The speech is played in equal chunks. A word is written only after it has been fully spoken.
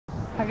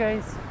Hi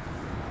guys,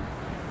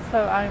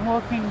 so I'm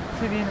walking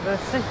to the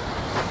university.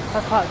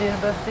 That's part of the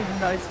university and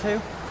those two,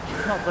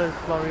 not the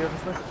lorry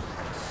obviously.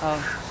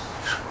 Um,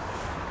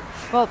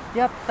 well,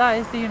 yep, that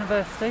is the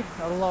university,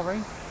 a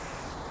lorry.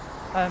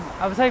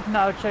 I was hoping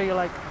that I would show you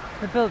like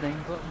the building,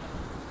 but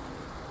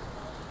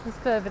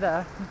just over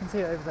there, you can see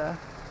it over there.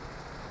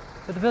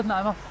 But the building that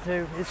I'm off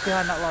to is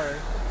behind that lorry,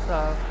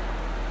 so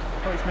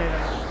it's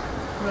moving.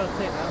 We'll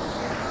see it now.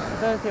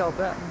 So there's the old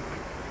bit,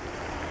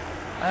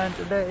 and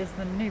there is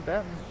the new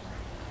bit.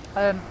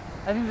 I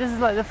think this is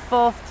like the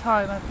fourth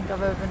time I think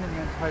I've ever been in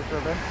the Enterprise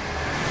building.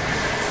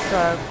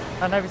 So,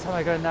 and every time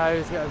I go in there I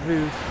always get a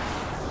rude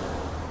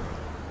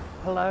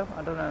hello.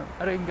 I don't know.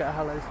 I don't even get a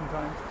hello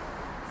sometimes.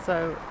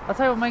 So I'll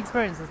tell you what my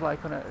experience is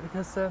like on it,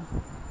 because I'm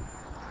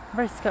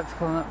very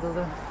sceptical in that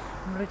building.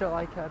 I really don't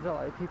like it. I don't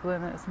like people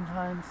in it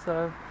sometimes.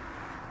 So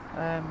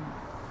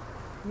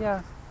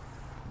yeah.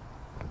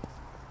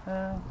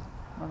 Well,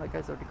 that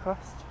guy's already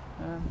crossed.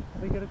 Are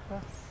we going to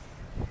cross?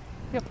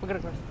 Yep, we're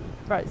going to cross.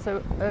 Right,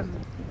 so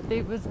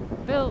it was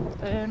built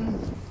in,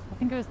 I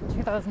think it was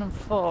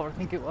 2004, I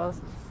think it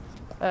was.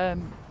 It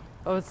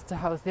was to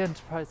house the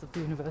Enterprise of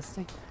the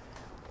university.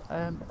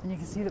 And you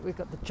can see that we've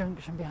got the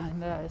junction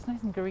behind there. It's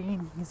nice and green.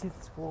 You can see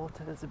there's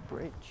water, there's a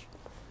bridge.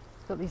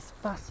 It's got these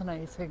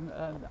fascinating,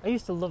 I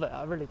used to love it,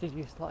 I really did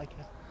used to like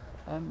it,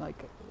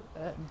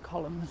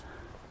 columns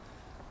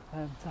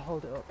to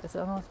hold it up. Is it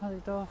an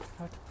automatic door?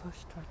 Try to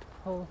push, try to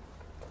pull.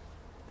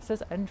 It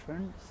says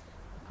entrance.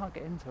 I can't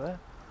get into it.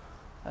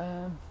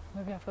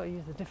 Maybe I've got to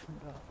use a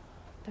different door.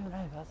 I don't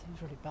know, that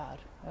seems really bad.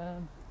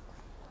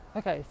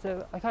 Okay,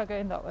 so I can't get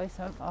in that way,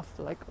 so I'm off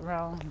to like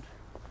around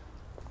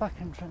back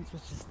entrance,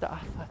 which is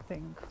staff, I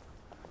think.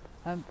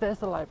 There's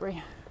the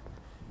library,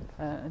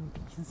 and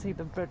you can see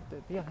the red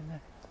bit behind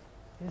there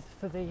is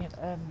for the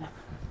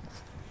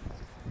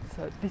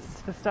so this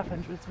is the staff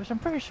entrance, which I'm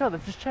pretty sure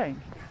they've just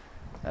changed.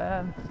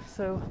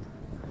 So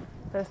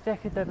there's the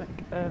academic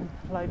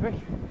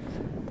library.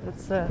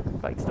 That's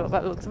bike store by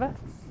the looks of it.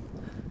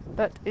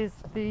 That is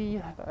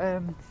the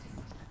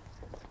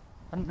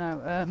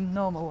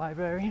normal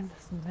librarian,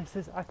 and this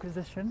is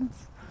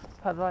acquisitions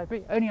part of the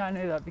library. Only I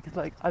know that because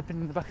like I've been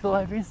in the back of the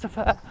library and stuff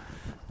like that,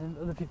 and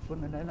other people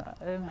wouldn't know that.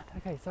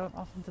 Okay, so I'm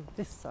off into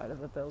this side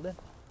of the building.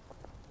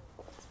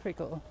 It's pretty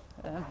cool,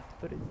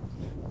 but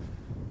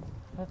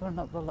whether or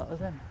not the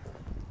letter's in.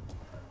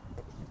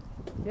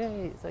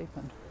 Yay, it's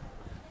open.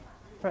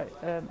 Right,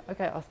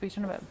 okay, I'll speak to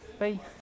you in a bit. Bye.